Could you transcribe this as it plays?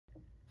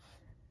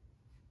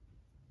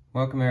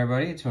Welcome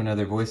everybody to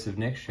another Voice of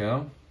Nick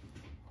show.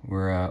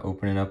 We're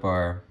opening up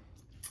our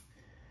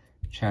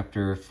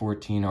chapter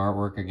 14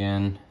 artwork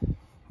again.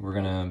 We're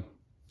gonna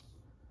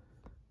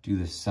do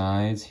the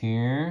sides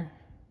here.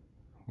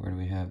 Where do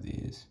we have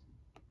these?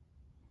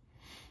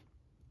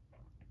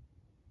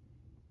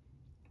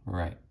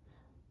 Right.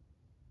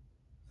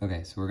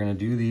 Okay, so we're gonna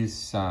do these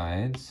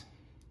sides.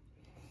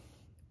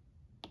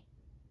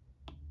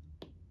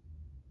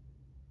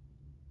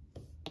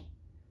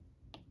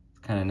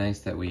 Kind of nice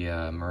that we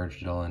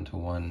merged it all into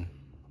one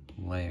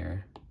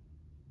layer.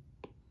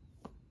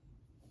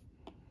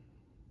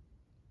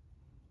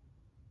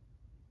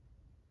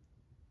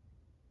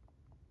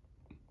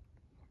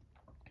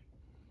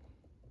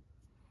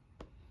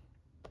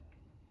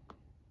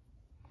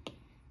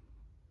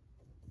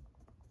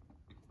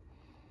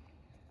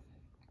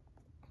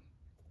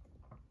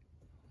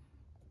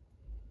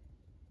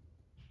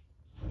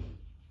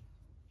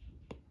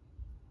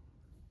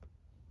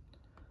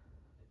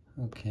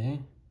 Okay.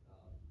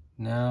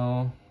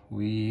 Now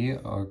we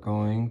are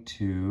going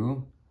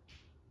to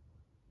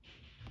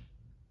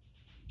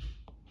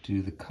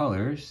do the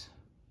colors.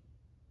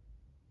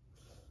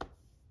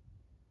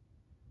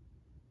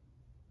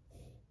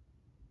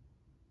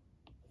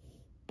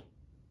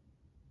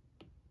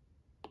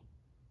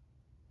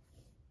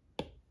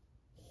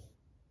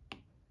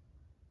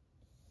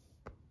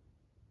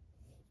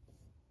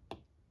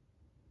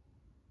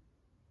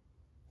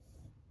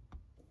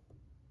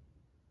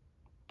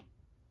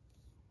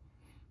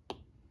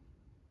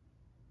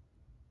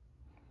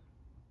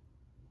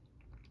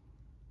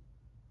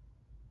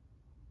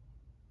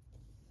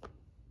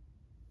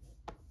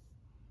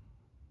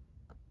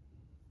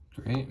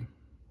 Great.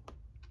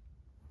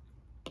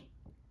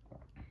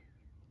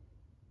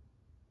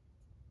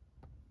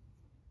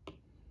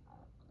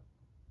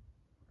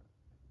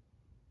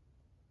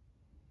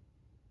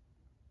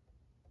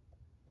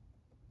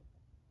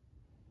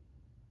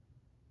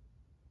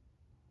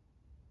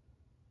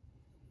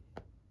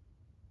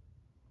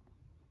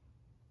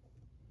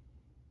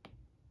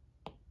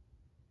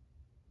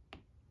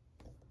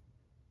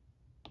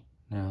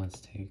 Now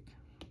let's take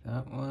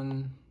that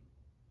one.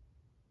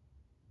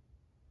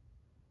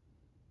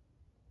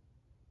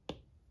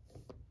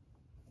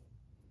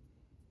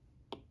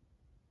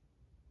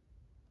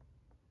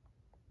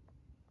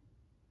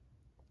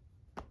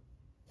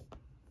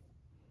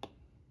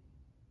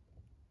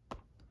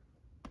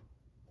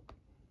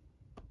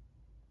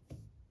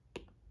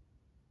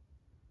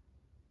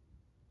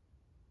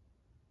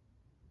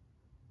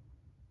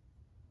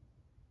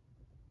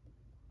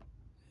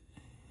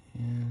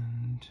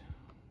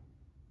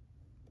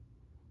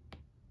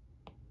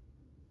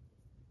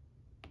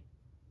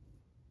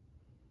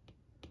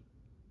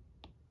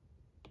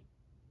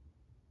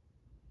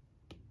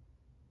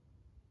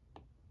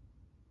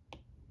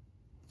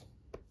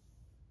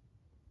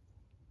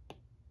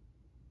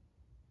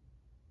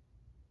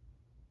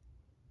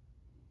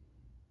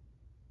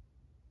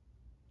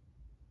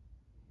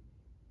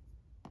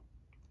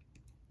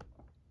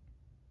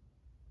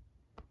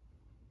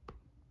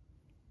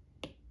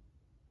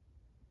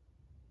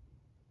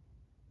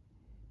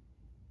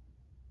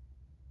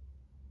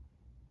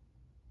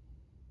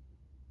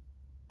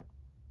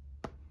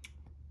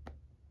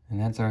 And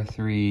that's our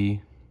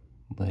 3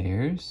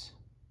 layers.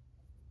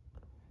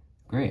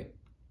 Great.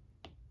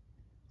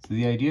 So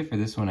the idea for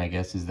this one, I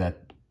guess, is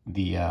that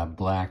the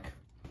black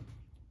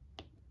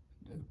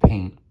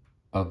paint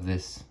of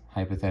this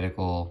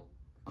hypothetical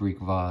Greek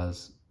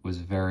vase was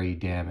very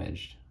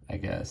damaged, I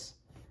guess.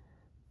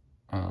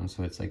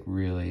 So it's like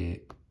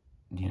really,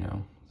 you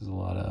know, there's a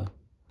lot of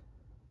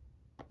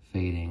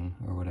fading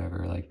or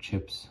whatever, like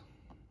chips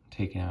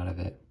taken out of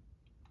it.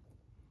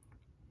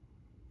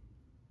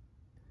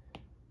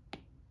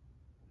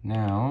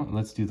 Now,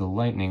 let's do the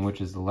lightning, which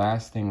is the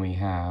last thing we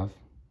have.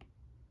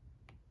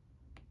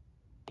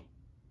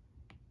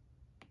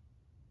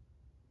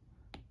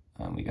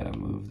 We gotta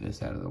move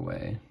this out of the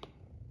way.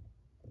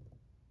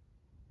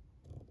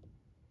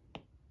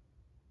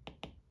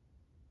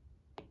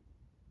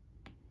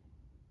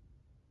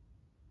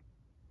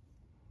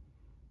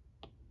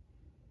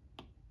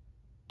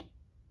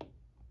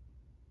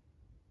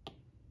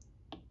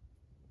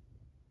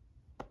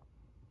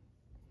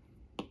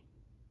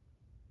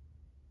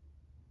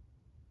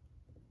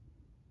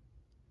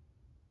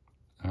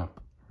 Oh,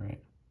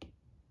 right.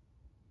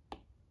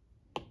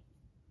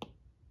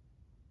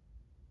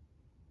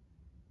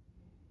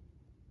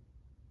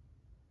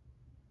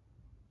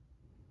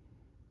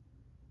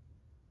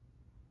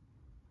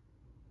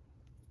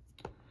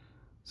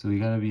 So we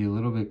gotta be a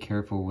little bit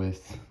careful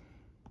with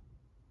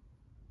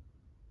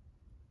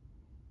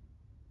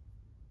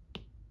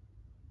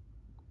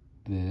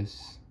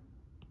this.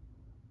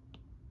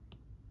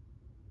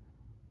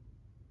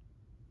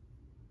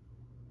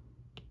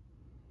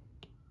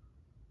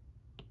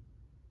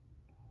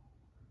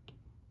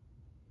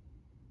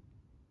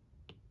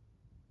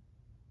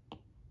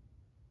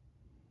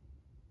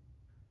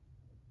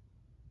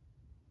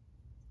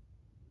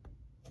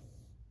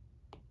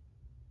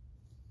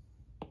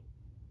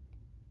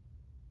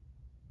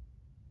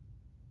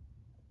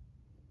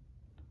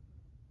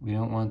 we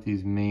don't want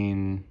these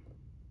main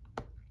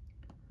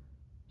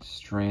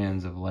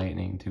strands of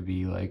lightning to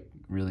be like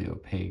really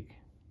opaque.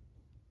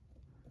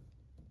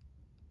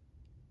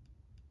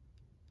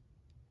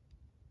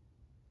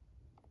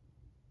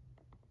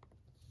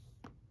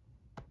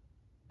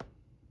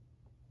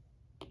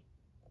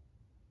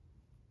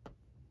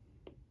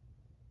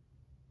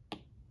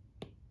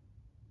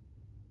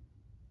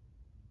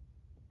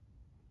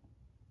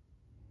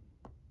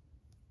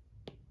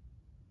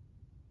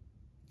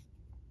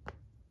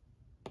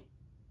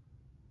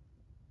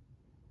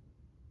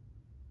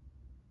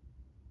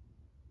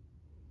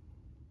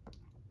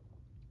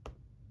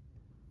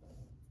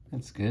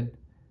 That's good.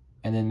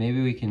 And then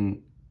maybe we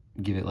can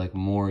give it like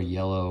more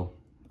yellow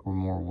or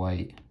more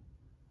white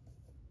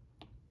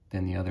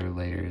than the other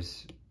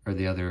layers or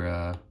the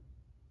other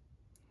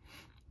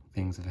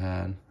things have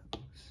had.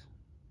 Oops.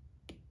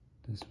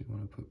 This we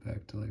want to put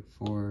back to like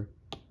 4.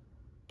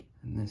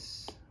 And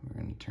this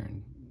we're going to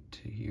turn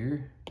to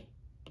here.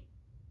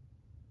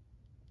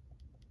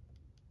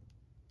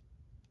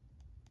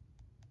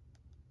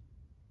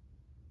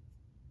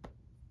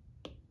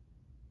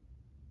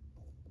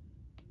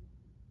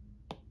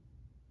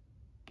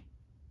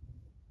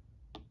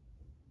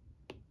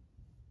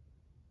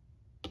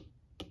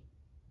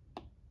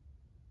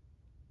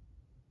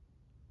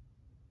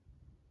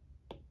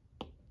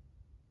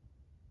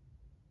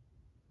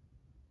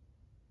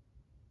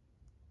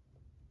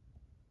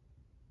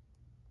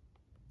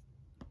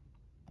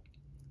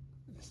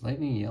 Is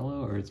lightning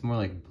yellow, or it's more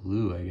like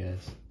blue, I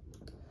guess.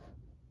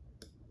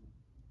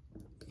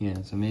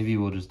 Yeah, so maybe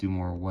we'll just do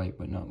more white,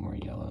 but not more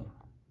yellow.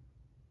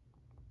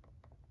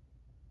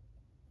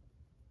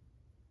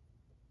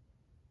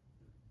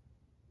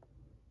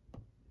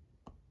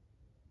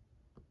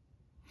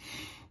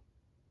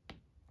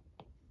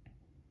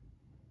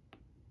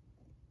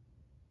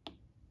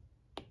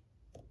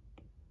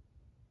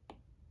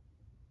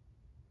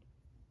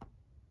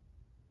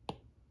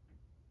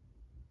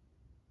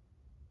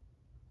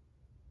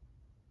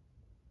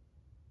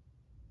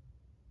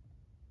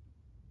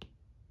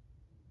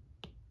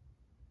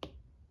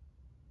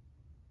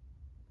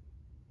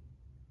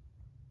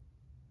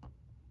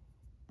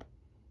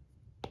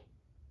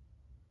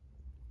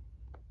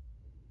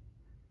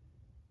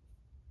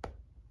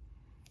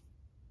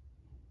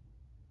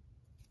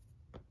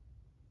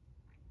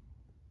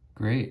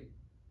 Great.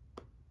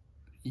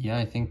 Yeah,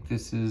 I think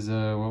this is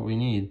what we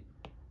need.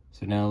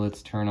 So now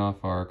let's turn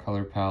off our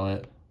color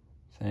palette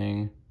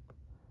thing.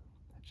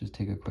 Just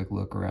take a quick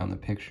look around the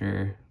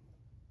picture.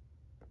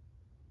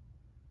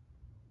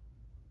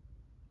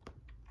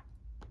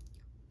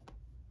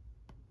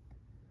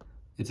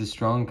 It's a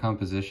strong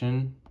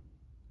composition.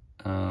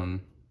 I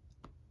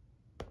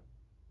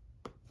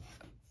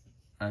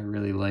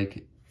really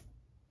like,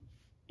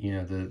 you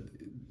know,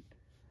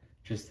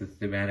 just the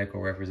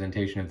thematical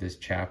representation of this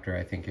chapter.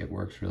 I think it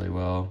works really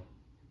well.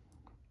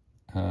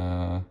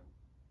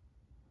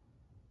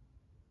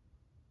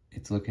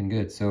 It's looking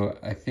good. So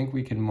I think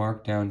we can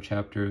mark down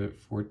chapter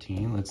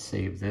 14. Let's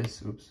save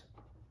this. Oops.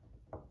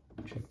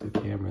 Check the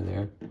camera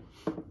there.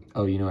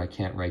 Oh, you know, I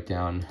can't write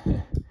down,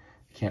 I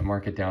can't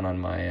mark it down on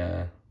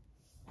my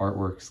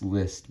artworks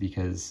list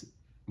because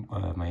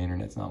my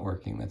internet's not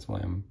working. That's why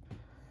I'm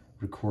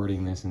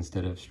recording this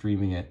instead of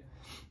streaming it.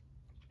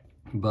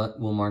 But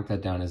we'll mark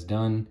that down as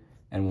done,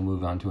 and we'll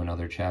move on to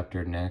another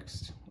chapter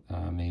next.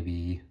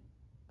 Maybe,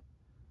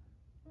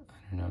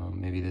 I don't know,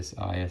 maybe this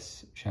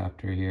IS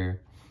chapter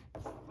here.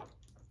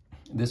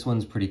 This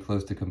one's pretty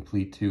close to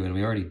complete too, and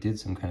we already did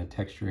some kind of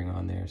texturing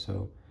on there,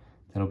 so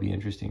that'll be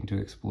interesting to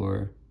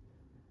explore.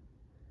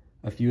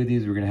 A few of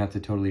these we're gonna have to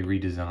totally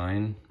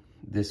redesign.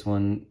 This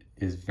one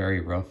is very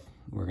rough.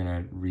 We're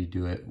gonna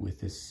redo it with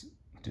this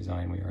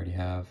design we already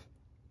have.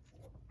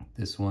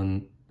 This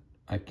one,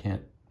 I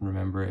can't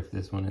remember if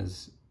this one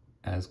is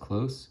as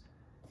close.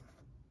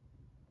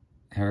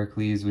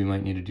 Heracles, we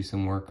might need to do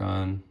some work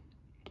on.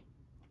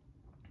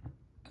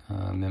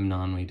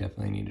 Memnon, we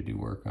definitely need to do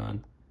work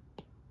on.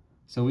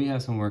 So we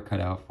have some work cut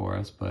out for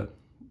us, but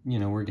you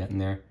know, we're getting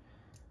there.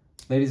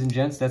 Ladies and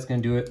gents, that's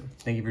gonna do it.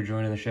 Thank you for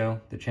joining the show.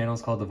 The channel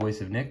is called The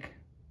Voice of Nick.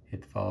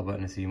 Hit the follow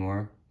button to see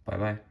more.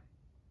 Bye-bye.